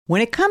When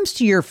it comes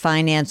to your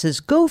finances,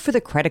 go for the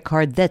credit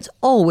card that's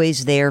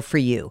always there for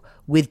you.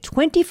 With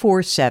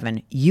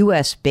 24/7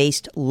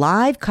 U.S.-based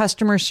live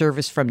customer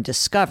service from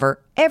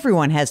Discover,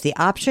 everyone has the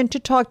option to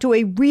talk to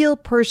a real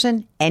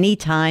person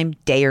anytime,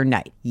 day or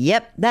night.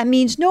 Yep, that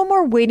means no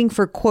more waiting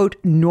for, quote,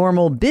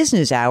 normal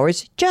business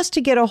hours just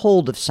to get a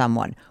hold of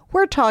someone.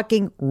 We're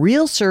talking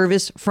real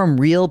service from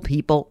real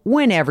people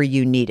whenever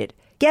you need it.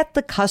 Get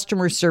the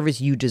customer service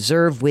you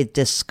deserve with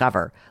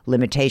Discover.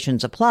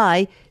 Limitations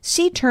apply.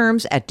 See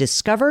terms at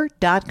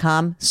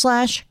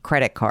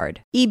discover.com/credit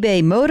card.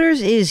 eBay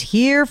Motors is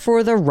here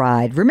for the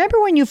ride.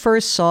 Remember when you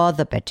first saw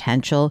the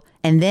potential?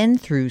 And then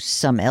through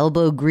some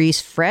elbow grease,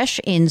 fresh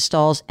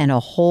installs, and a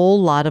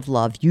whole lot of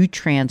love, you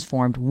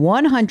transformed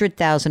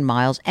 100,000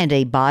 miles and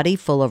a body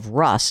full of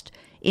rust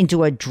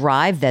into a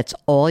drive that's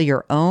all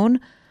your own?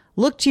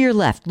 Look to your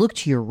left. Look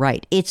to your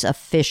right. It's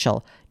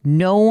official.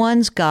 No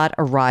one's got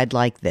a ride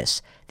like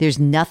this. There's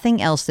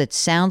nothing else that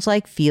sounds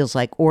like, feels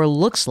like, or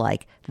looks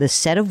like the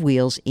set of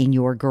wheels in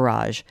your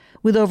garage.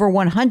 With over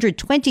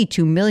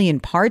 122 million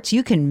parts,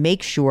 you can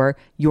make sure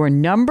your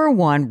number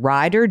one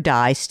ride or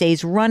die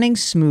stays running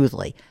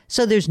smoothly,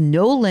 so there's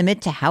no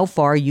limit to how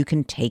far you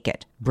can take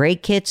it.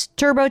 Brake kits,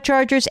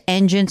 turbochargers,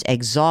 engines,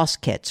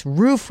 exhaust kits,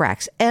 roof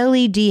racks,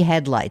 LED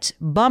headlights,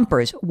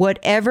 bumpers,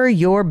 whatever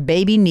your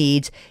baby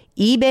needs,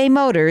 eBay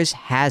Motors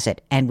has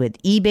it. And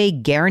with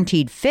eBay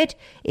Guaranteed Fit,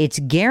 it's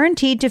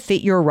guaranteed to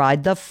fit your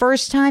ride the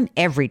first time,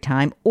 every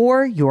time,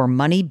 or your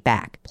money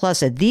back.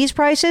 Plus, at these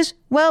prices,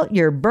 well,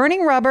 you're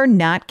burning rubber,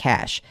 not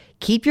cash.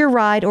 Keep your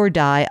ride or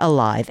die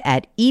alive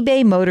at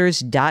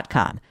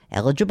ebaymotors.com.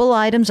 Eligible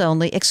items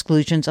only.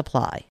 Exclusions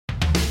apply.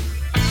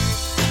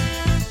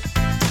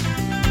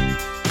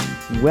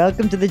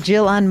 Welcome to the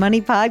Jill on Money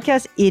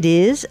podcast. It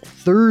is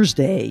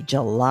Thursday,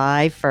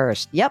 July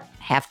 1st. Yep,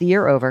 half the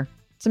year over.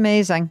 It's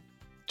amazing.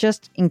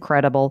 Just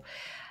incredible.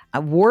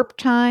 Warp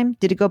time.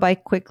 Did it go by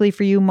quickly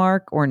for you,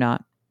 Mark, or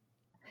not?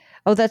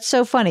 Oh, that's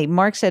so funny.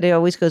 Mark said it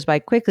always goes by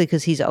quickly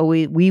because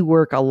we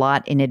work a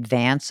lot in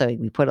advance. So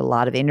we put a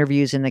lot of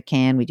interviews in the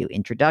can. We do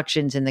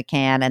introductions in the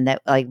can. And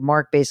that, like,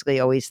 Mark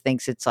basically always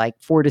thinks it's like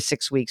 4 to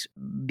 6 weeks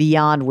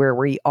beyond where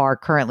we are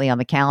currently on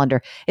the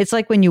calendar. It's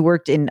like when you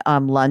worked in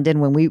London,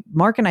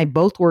 Mark and I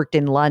both worked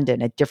in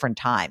London at different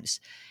times.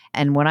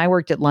 And when I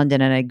worked at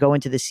London and I'd go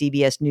into the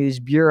CBS News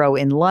Bureau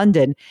in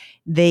London,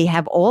 they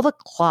have all the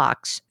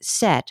clocks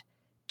set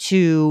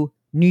to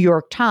New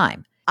York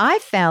time. I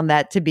found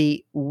that to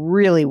be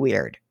really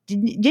weird.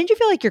 Didn't you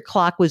feel like your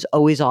clock was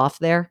always off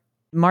there?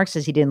 Mark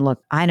says he didn't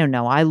look. I don't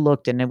know. I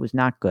looked and it was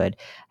not good.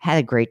 Had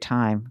a great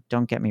time.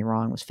 Don't get me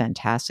wrong. It was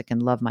fantastic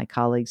and love my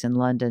colleagues in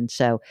London.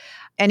 So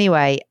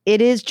anyway,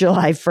 it is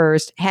July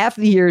 1st. Half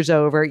the year's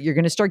over. You're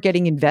going to start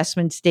getting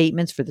investment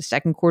statements for the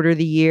second quarter of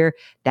the year.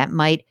 That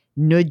might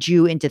nudge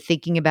you into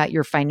thinking about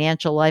your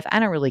financial life. I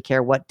don't really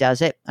care what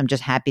does it. I'm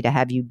just happy to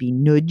have you be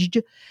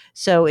nudged.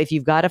 So if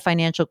you've got a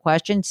financial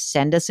question,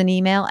 send us an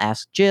email.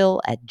 Ask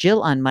Jill at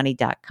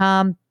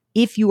jillonmoney.com.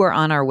 If you are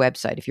on our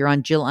website, if you're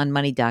on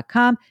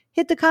jillonmoney.com,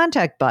 hit the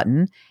contact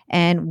button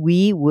and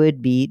we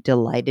would be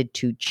delighted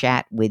to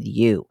chat with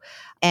you.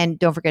 And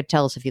don't forget to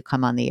tell us if you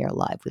come on the air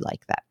live. We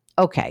like that.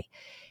 Okay.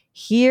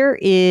 Here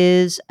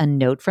is a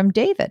note from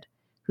David,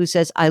 who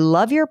says, I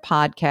love your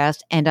podcast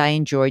and I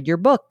enjoyed your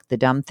book, The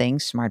Dumb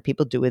Things Smart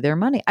People Do With Their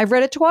Money. I've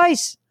read it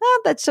twice.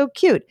 Oh, that's so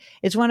cute.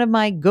 It's one of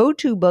my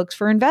go-to books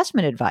for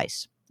investment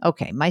advice.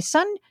 Okay, my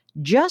son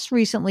just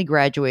recently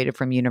graduated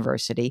from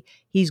university.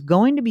 He's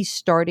going to be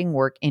starting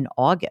work in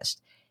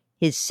August.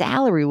 His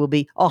salary will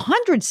be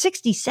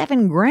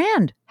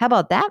 $167,000. How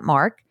about that,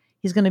 Mark?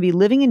 He's going to be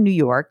living in New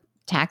York.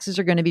 Taxes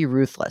are going to be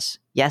ruthless.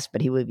 Yes,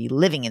 but he will be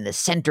living in the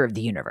center of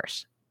the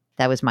universe.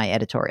 That was my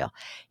editorial.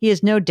 He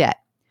has no debt.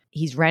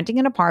 He's renting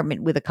an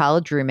apartment with a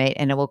college roommate,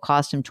 and it will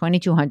cost him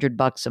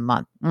 $2,200 a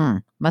month.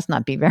 Must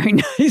not be very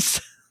nice.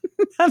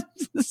 I'm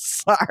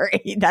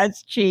sorry.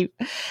 That's cheap.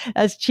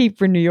 That's cheap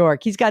for New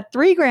York. He's got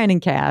 $3,000 in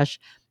cash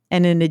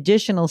and an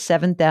additional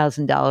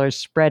 $7,000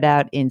 spread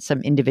out in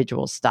some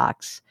individual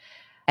stocks.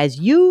 As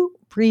you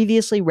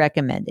previously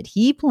recommended,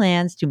 he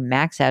plans to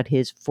max out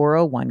his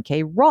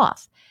 401k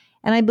Roth,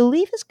 and I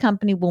believe his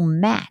company will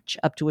match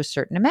up to a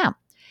certain amount.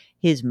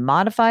 His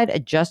modified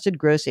adjusted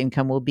gross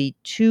income will be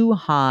too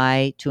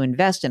high to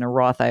invest in a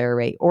Roth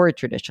IRA or a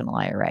traditional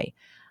IRA.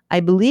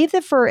 I believe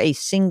that for a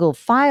single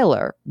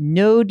filer,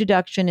 no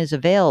deduction is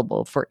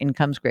available for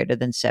incomes greater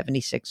than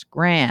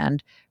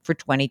 $76,000 for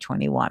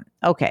 2021.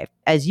 Okay,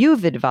 as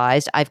you've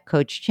advised, I've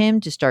coached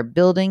him to start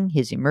building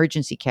his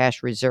emergency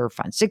cash reserve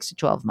fund, 6 to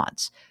 12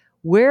 months.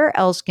 Where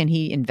else can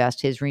he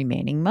invest his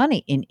remaining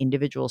money? In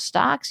individual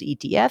stocks,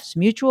 ETFs,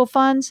 mutual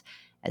funds?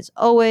 As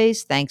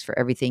always, thanks for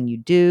everything you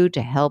do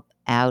to help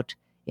out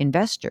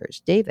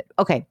investors. David.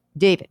 Okay,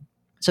 David.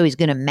 So he's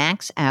going to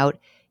max out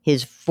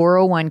his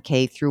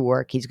 401k through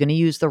work. He's going to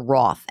use the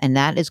Roth, and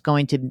that is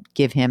going to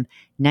give him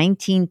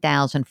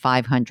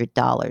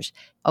 $19,500.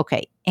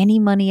 Okay, any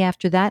money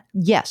after that?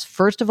 Yes.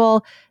 First of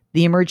all,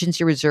 the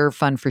emergency reserve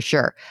fund for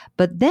sure.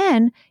 But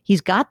then he's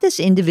got this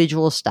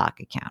individual stock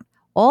account.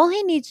 All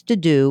he needs to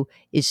do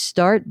is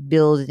start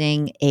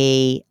building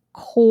a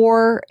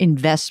core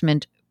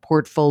investment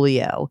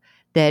portfolio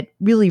that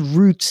really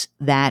roots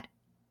that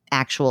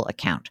actual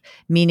account,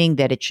 meaning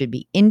that it should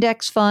be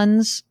index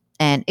funds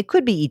and it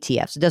could be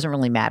ETFs. It doesn't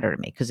really matter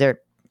to me because they're,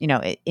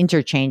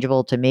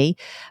 interchangeable to me.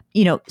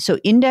 So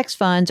index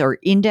funds or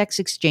index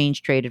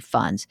exchange traded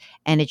funds.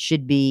 And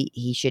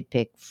he should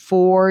pick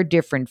 4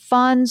 different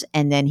funds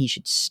and then he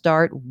should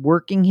start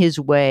working his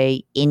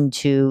way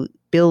into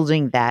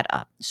building that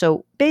up.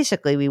 So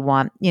basically we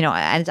want,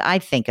 as I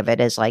think of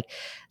it as like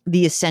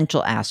the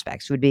essential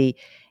aspects would be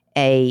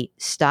a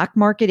stock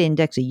market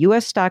index, a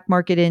US stock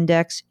market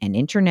index, an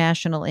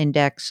international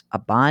index, a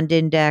bond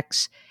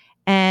index.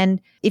 And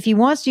if he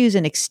wants to use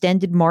an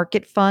extended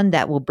market fund,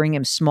 that will bring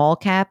him small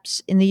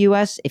caps in the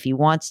US. If he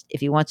wants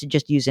to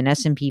just use an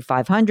S&P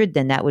 500,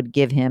 then that would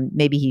give him,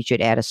 maybe he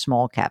should add a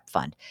small cap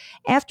fund.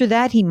 After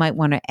that, he might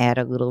want to add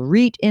a little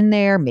REIT in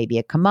there, maybe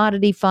a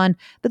commodity fund.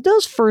 But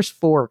those first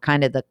 4 are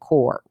kind of the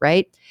core,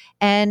 right?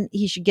 And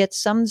he should get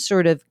some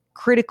sort of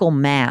critical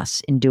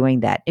mass in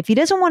doing that. If he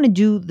doesn't want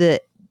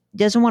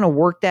to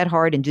work that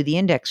hard and do the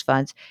index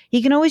funds,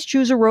 he can always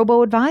choose a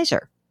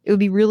robo-advisor. It would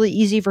be really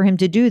easy for him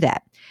to do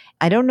that.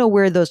 I don't know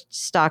where those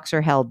stocks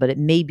are held, but it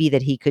may be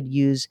that he could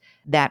use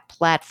that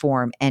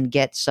platform and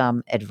get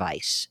some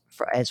advice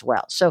as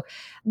well. So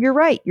you're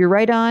right. You're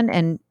right on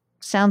and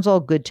sounds all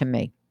good to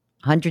me.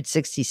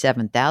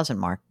 167,000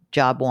 mark.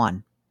 Job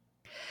one.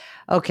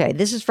 Okay,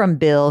 this is from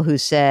Bill, who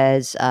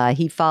says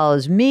he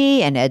follows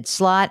me and Ed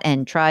Slott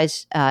and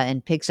tries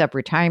and picks up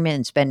retirement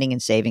and spending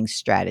and savings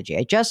strategy.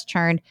 I just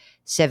turned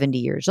 70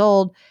 years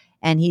old,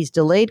 and he's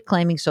delayed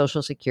claiming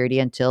Social Security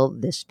until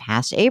this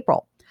past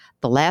April.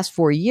 The last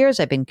 4 years,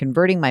 I've been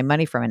converting my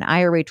money from an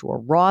IRA to a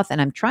Roth,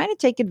 and I'm trying to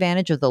take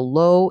advantage of the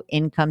low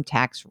income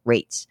tax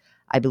rates.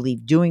 I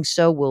believe doing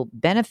so will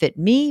benefit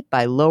me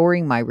by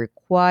lowering my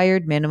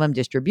required minimum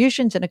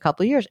distributions in a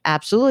couple of years.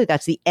 Absolutely.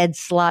 That's the Ed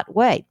Slott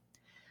way.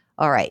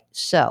 All right.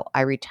 So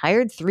I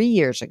retired 3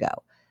 years ago.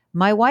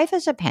 My wife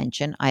has a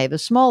pension. I have a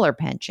smaller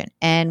pension,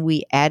 and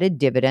we added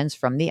dividends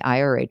from the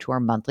IRA to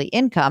our monthly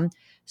income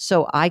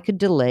so I could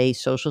delay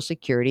Social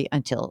Security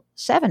until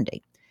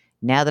 70.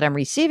 Now that I'm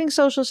receiving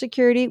Social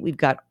Security, we've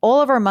got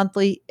all of our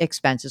monthly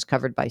expenses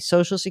covered by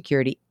Social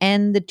Security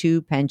and the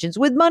 2 pensions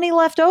with money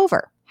left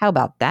over. How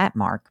about that,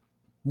 Mark?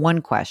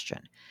 One question.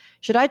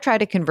 Should I try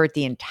to convert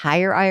the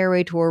entire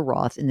IRA to a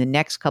Roth in the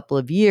next couple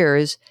of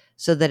years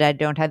so that I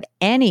don't have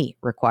any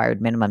required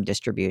minimum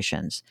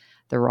distributions?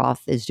 The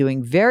Roth is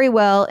doing very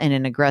well in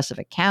an aggressive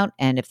account,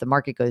 and if the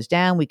market goes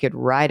down, we could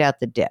ride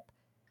out the dip.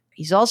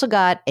 He's also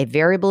got a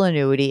variable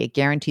annuity. It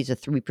guarantees a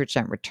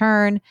 3%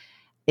 return.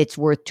 It's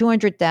worth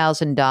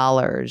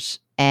 $200,000,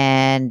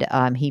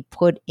 and he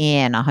put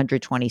in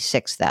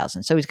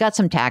 $126,000. So he's got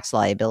some tax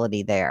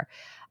liability there.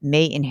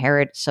 May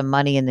inherit some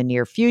money in the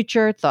near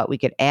future. Thought we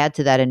could add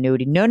to that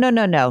annuity. No.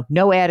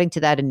 No adding to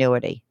that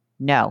annuity.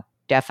 No,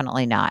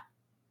 definitely not.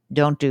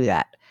 Don't do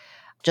that.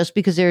 Just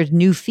because there's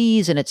new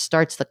fees and it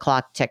starts the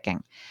clock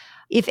ticking.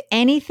 If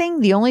anything,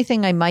 the only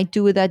thing I might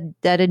do with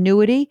that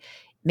annuity,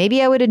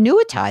 maybe I would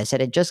annuitize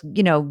it and just,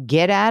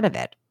 get out of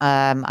it.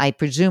 I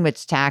presume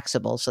it's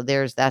taxable, so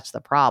that's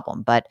the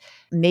problem. But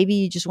maybe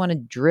you just want to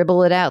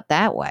dribble it out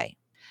that way.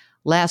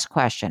 Last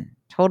question.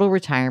 Total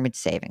retirement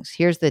savings.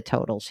 Here's the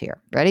totals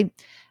here. Ready?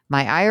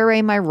 My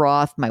IRA, my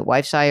Roth, my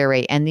wife's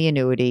IRA, and the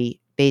annuity,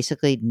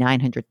 basically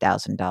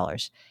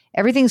 $900,000.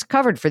 Everything's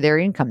covered for their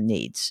income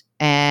needs.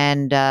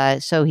 And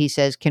so he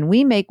says, can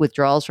we make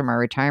withdrawals from our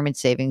retirement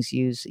savings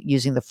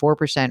using the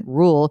 4%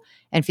 rule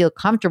and feel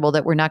comfortable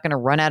that we're not going to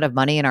run out of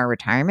money in our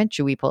retirement?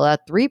 Should we pull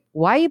out 3?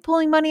 Why are you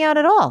pulling money out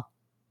at all?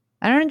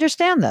 I don't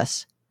understand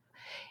this.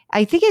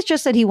 I think it's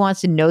just that he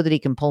wants to know that he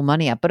can pull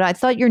money out, but I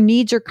thought your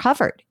needs are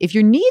covered. If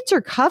your needs are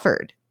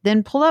covered,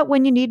 then pull out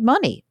when you need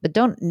money, but you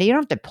don't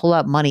have to pull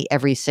out money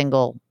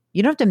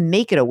you don't have to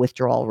make it a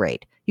withdrawal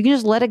rate. You can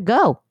just let it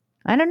go.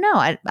 I don't know.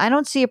 I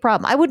don't see a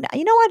problem. I would,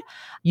 you know what?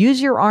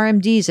 Use your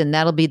RMDs and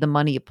that'll be the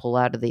money you pull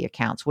out of the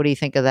accounts. What do you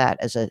think of that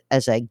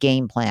as a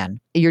game plan?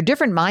 Your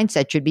different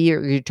mindset should be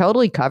you're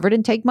totally covered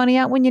and take money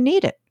out when you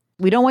need it.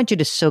 We don't want you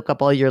to soak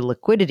up all your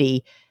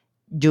liquidity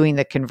doing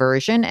the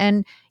conversion.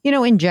 And,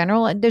 in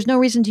general, there's no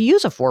reason to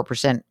use a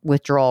 4%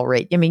 withdrawal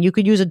rate. I mean, you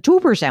could use a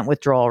 2%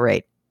 withdrawal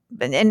rate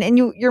and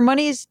your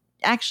money is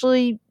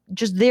actually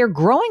just there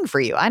growing for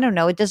you. I don't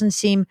know. It doesn't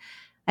seem,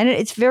 and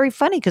it's very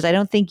funny because I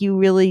don't think you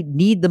really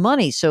need the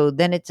money. So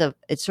then it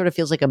sort of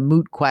feels like a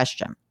moot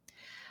question.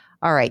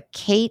 All right.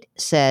 Kate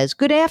says,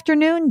 good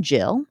afternoon,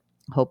 Jill.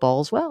 Hope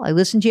all is well. I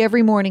listen to you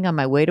every morning on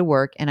my way to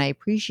work, and I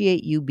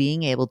appreciate you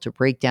being able to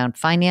break down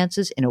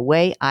finances in a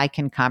way I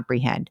can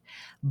comprehend.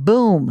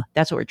 Boom.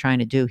 That's what we're trying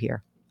to do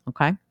here.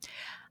 Okay.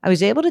 I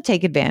was able to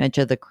take advantage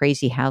of the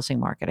crazy housing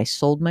market. I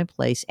sold my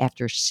place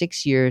after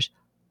 6 years,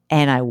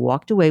 and I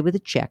walked away with a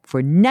check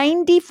for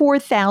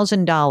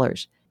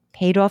 $94,000,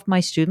 paid off my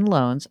student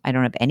loans. I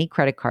don't have any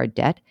credit card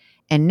debt.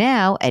 And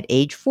now at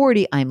age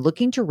 40, I'm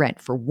looking to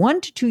rent for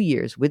 1 to 2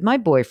 years with my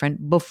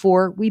boyfriend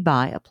before we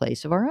buy a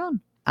place of our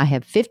own. I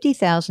have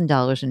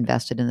 $50,000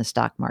 invested in the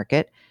stock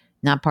market.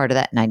 Not part of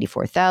that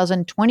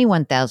 94,000,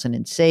 21,000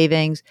 in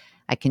savings.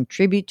 I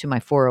contribute to my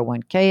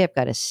 401k. I've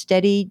got a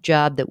steady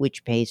job that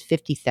which pays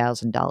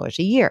 $50,000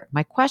 a year.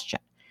 My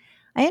question: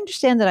 I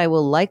understand that I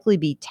will likely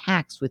be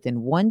taxed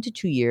within 1 to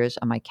 2 years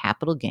on my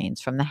capital gains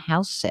from the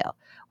house sale.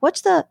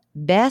 What's the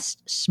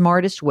best,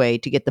 smartest way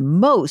to get the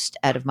most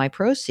out of my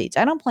proceeds?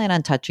 I don't plan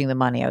on touching the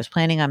money. I was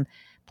planning on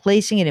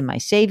placing it in my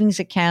savings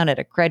account at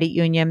a credit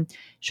union.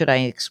 Should I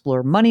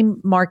explore money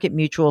market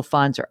mutual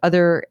funds or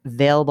other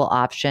available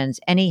options?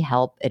 Any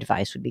help,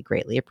 advice would be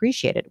greatly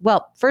appreciated.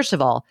 Well, first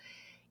of all,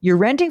 you're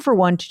renting for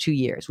 1 to 2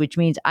 years, which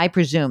means I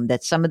presume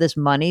that some of this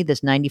money,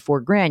 this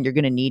 94 grand, you're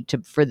going to need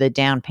for the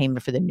down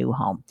payment for the new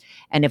home.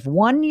 And if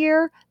 1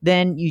 year,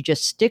 then you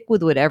just stick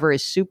with whatever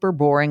is super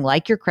boring,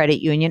 like your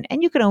credit union.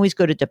 And you can always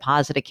go to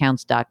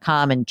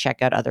depositaccounts.com and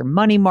check out other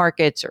money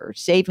markets or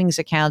savings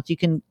accounts. You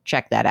can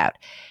check that out.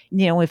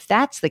 If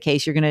that's the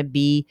case, you're going to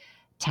be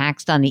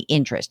taxed on the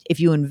interest. If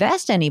you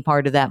invest any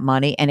part of that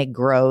money and it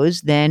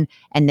grows, and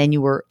then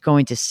you were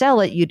going to sell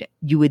it,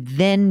 you would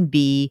then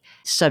be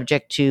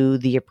subject to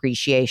the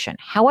appreciation.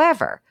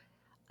 However,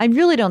 I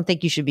really don't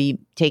think you should be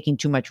taking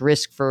too much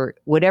risk for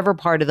whatever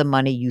part of the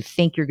money you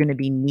think you're going to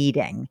be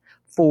needing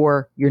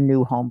for your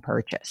new home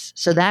purchase.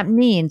 So that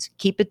means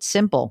keep it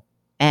simple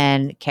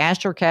and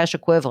cash or cash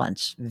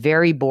equivalents.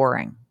 Very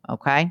boring.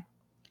 Okay.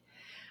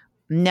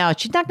 No,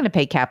 she's not going to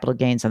pay capital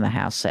gains on the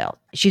house sale.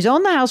 She's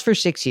owned the house for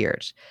 6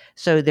 years.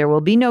 So there will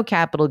be no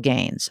capital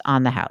gains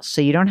on the house. So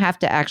you don't have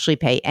to actually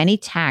pay any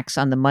tax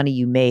on the money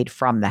you made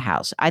from the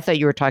house. I thought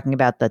you were talking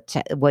about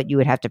what you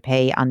would have to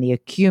pay on the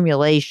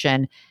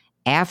accumulation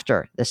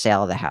after the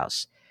sale of the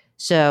house.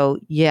 So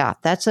yeah,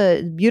 that's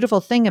a beautiful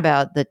thing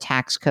about the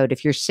tax code.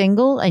 If you're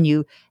single and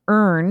you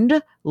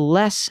earned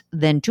less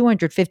than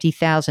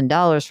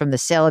 $250,000 from the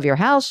sale of your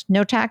house,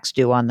 no tax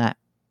due on that.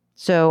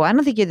 So I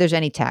don't think there's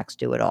any tax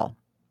due at all.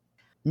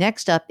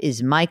 Next up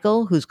is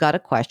Michael, who's got a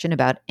question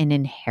about an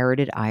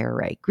inherited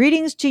IRA.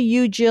 Greetings to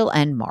you, Jill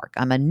and Mark.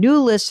 I'm a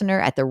new listener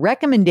at the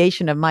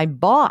recommendation of my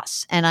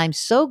boss, and I'm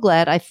so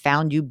glad I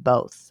found you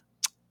both.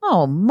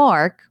 Oh,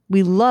 Mark,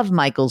 we love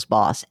Michael's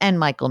boss, and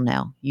Michael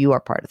now. You are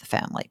part of the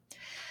family.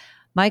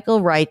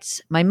 Michael writes,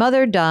 my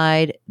mother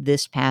died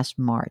this past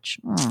March,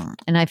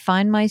 and I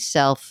find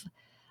myself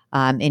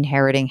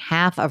inheriting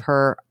half of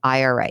her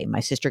IRA. My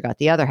sister got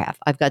the other half.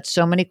 I've got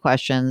so many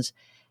questions.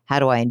 How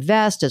do I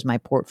invest? Does my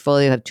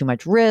portfolio have too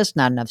much risk,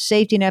 not enough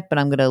safety net? But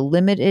I'm going to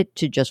limit it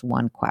to just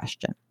one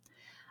question.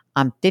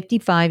 I'm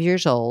 55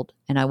 years old,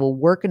 and I will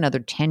work another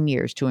 10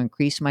 years to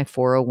increase my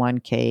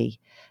 401k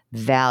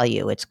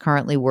value. It's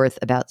currently worth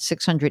about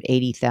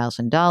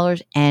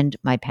 $680,000 and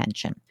my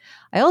pension.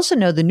 I also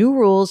know the new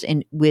rules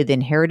with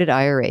inherited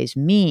IRAs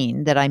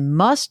mean that I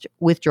must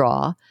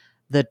withdraw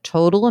the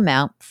total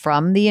amount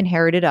from the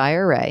inherited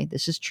IRA.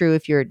 This is true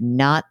if you're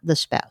not the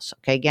spouse.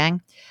 Okay,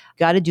 gang?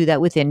 Got to do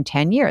that within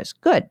 10 years.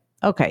 Good.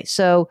 Okay,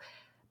 so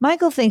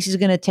Michael thinks he's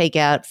going to take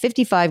out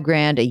 55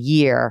 grand a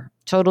year.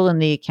 Total in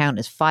the account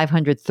is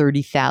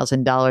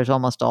 $530,000,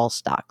 almost all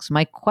stocks.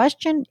 My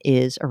question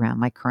is around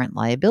my current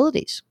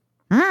liabilities.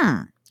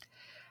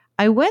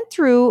 I went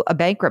through a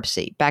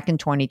bankruptcy back in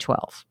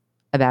 2012.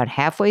 About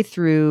halfway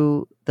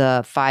through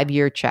the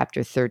 5-year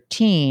Chapter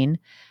 13,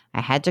 I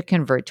had to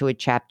convert to a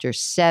Chapter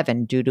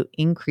 7 due to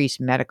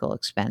increased medical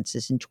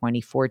expenses in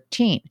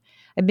 2014.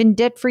 I've been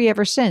debt-free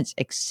ever since,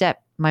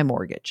 except my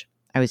mortgage.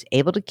 I was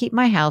able to keep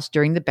my house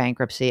during the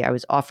bankruptcy. I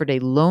was offered a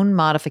loan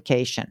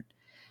modification,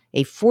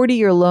 a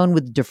 40-year loan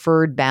with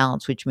deferred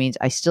balance, which means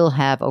I still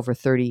have over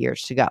 30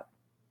 years to go.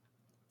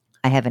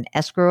 I have an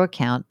escrow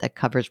account that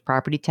covers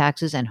property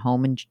taxes and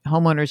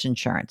homeowners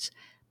insurance.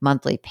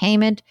 Monthly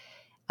payment,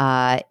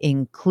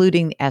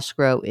 including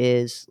escrow,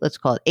 is, let's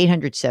call it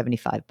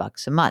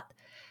 $875 a month.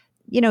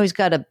 He's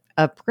got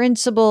a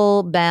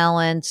principal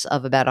balance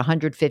of about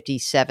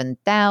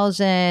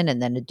 $157,000 and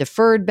then a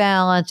deferred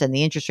balance, and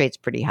the interest rate's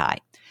pretty high.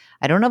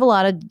 I don't have a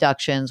lot of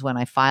deductions when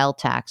I file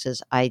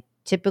taxes. I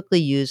typically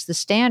use the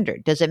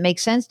standard. Does it make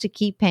sense to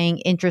keep paying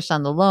interest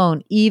on the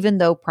loan even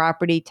though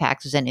property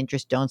taxes and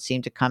interest don't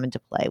seem to come into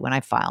play when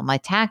I file my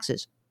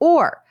taxes?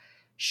 Or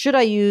should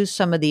I use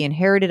some of the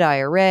inherited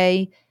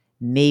IRA,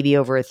 maybe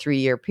over a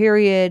 3-year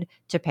period,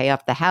 to pay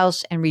off the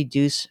house and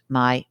reduce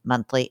my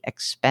monthly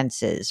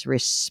expenses?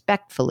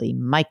 Respectfully,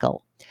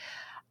 Michael.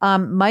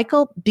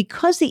 Michael,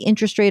 because the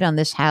interest rate on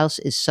this house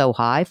is so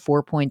high,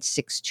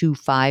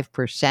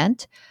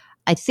 4.625%,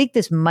 I think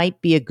this might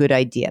be a good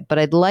idea, but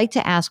I'd like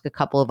to ask a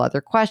couple of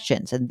other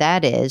questions. And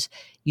that is,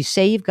 you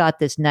say you've got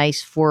this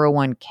nice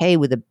 401k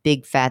with a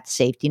big fat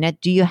safety net.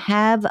 Do you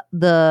have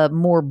the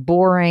more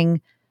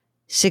boring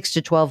 6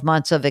 to 12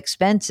 months of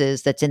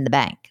expenses that's in the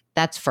bank?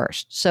 That's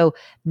first. So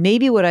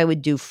maybe what I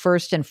would do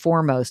first and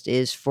foremost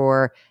is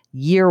for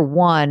year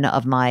one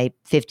of my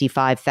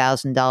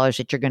 $55,000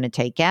 that you're going to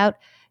take out,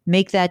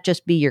 make that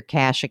just be your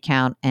cash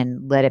account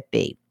and let it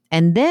be.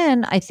 And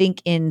then I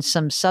think in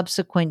some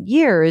subsequent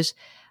years,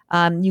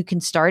 you can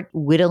start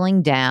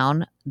whittling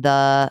down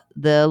the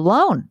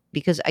loan,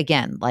 because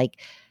again, like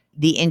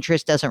the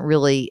interest doesn't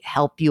really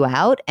help you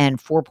out. And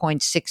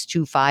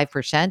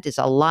 4.625% is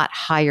a lot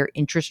higher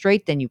interest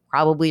rate than you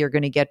probably are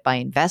going to get by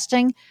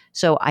investing.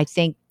 So I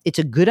think it's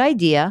a good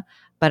idea.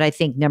 But I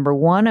think number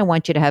one, I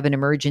want you to have an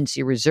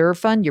emergency reserve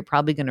fund. You're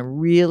probably going to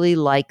really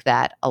like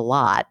that a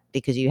lot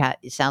because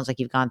it sounds like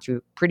you've gone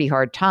through pretty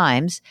hard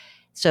times.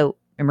 So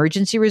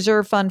emergency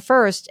reserve fund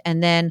first,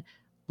 and then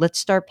let's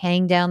start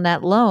paying down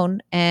that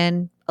loan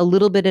and a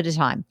little bit at a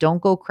time.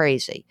 Don't go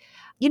crazy.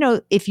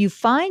 If you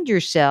find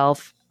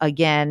yourself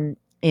again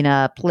in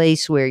a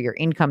place where your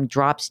income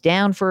drops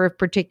down for a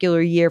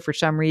particular year for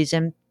some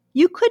reason,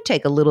 you could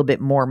take a little bit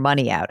more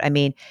money out. I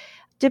mean,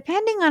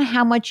 depending on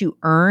how much you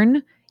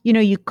earn,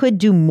 you could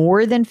do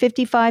more than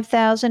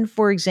 $55,000.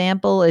 For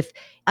example, if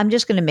I'm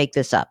just going to make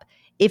this up,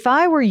 if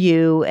I were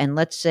you, and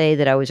let's say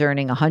that I was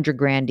earning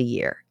 $100,000 a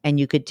year, and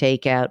you could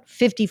take out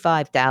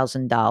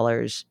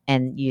 $55,000,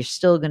 and you're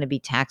still going to be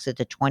taxed at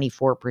the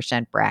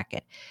 24%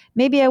 bracket.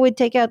 Maybe I would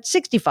take out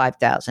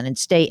 $65,000 and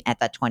stay at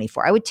that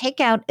 24. I would take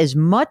out as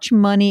much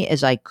money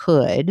as I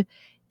could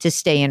to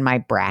stay in my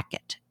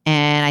bracket.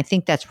 And I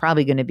think that's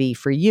probably going to be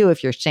for you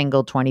if you're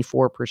single,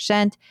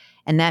 24%.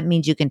 And that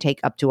means you can take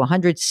up to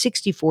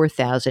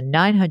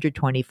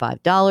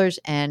 $164,925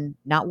 and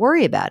not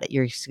worry about it.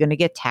 You're going to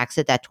get taxed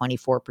at that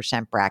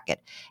 24%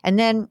 bracket. And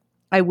then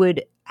I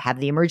would have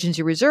the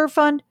emergency reserve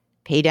fund,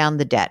 pay down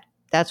the debt.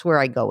 That's where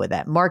I go with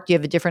that. Mark, do you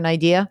have a different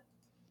idea?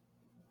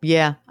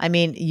 Yeah. I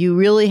mean, you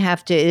really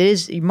have to,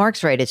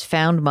 Mark's right. It's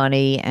found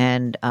money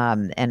and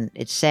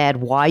it's sad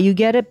why you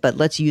get it, but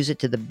let's use it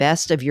to the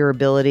best of your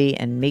ability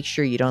and make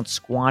sure you don't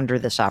squander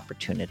this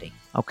opportunity.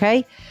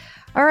 Okay.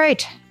 All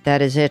right.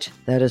 That is it.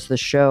 That is the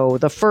show.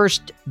 The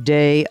first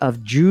day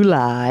of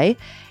July.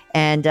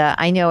 And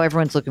I know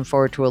everyone's looking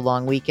forward to a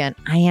long weekend.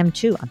 I am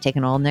too. I'm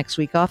taking all next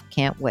week off.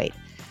 Can't wait.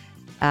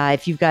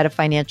 If you've got a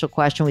financial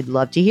question, we'd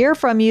love to hear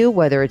from you,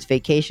 whether it's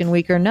vacation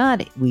week or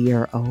not. We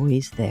are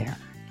always there.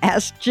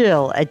 Ask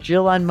Jill at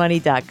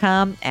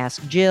JillOnMoney.com.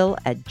 Ask Jill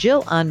at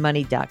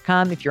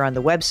JillOnMoney.com. If you're on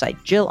the website,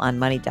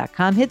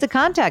 JillOnMoney.com, hit the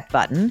contact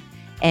button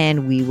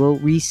and we will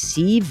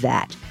receive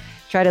that.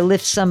 Try to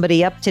lift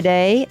somebody up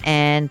today.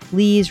 And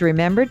please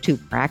remember to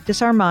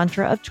practice our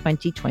mantra of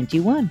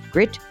 2021.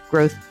 Grit,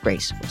 growth,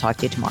 grace. We'll talk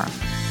to you tomorrow.